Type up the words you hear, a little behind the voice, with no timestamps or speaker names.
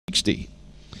$160.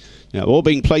 Now, all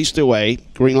being placed away.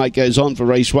 Green light goes on for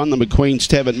race 1, the McQueen's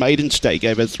Tavern Maiden Stake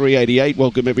over 388.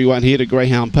 Welcome everyone here to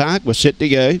Greyhound Park. We're set to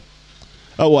go.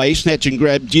 Away, snatch and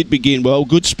grab did begin well.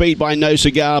 Good speed by No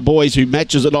Cigar Boys, who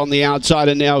matches it on the outside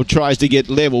and now tries to get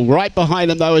level. Right behind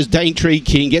him, though, is Daintree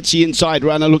King. Gets the inside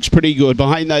runner, looks pretty good.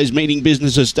 Behind those, Meaning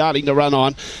Business is starting to run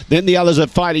on. Then the others are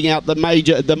fighting out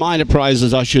the minor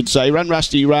prizes, I should say. Run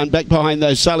Rusty Run. Back behind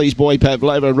those, Sully's Boy,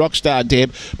 Pavlova, and Rockstar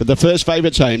Deb. But the first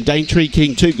favourite's home. Daintree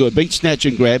King, too good. Beat Snatch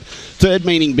and Grab. Third,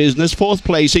 Meaning Business. Fourth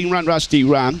placing, Run Rusty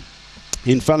Run.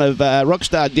 In front of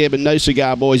Rockstar Deb and No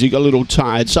Cigar Boys, who got a little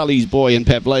tired. Sully's Boy and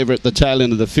Pavlova at the tail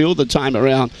end of the field. The time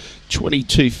around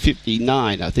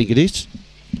 22:59, I think it is.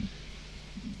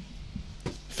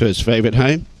 First favourite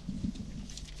home.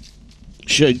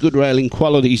 Showed good railing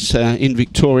qualities in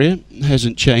Victoria.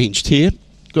 Hasn't changed here.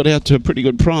 Got out to a pretty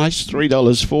good price,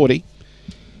 $3.40.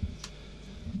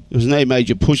 There was no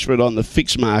major push for it on the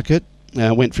fixed market.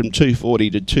 Went from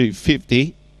 $2.40 to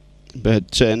 $2.50.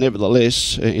 But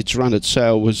nevertheless, its run at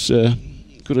sale was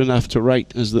good enough to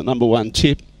rate as the number one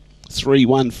tip.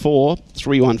 314,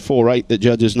 3148, the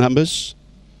judges' numbers.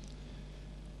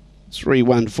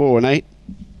 314 and 8.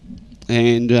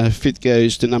 And fifth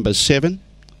goes to number 7.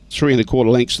 3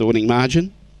 1/4 lengths the winning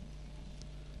margin.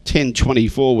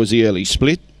 10.24 was the early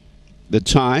split. The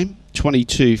time,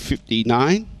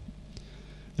 22:59.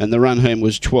 And the run home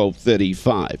was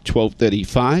 12:35.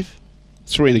 12:35.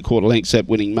 3 1/4 lengths that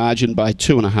winning margin by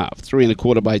 2.5. 3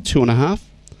 1/4 by 2.5.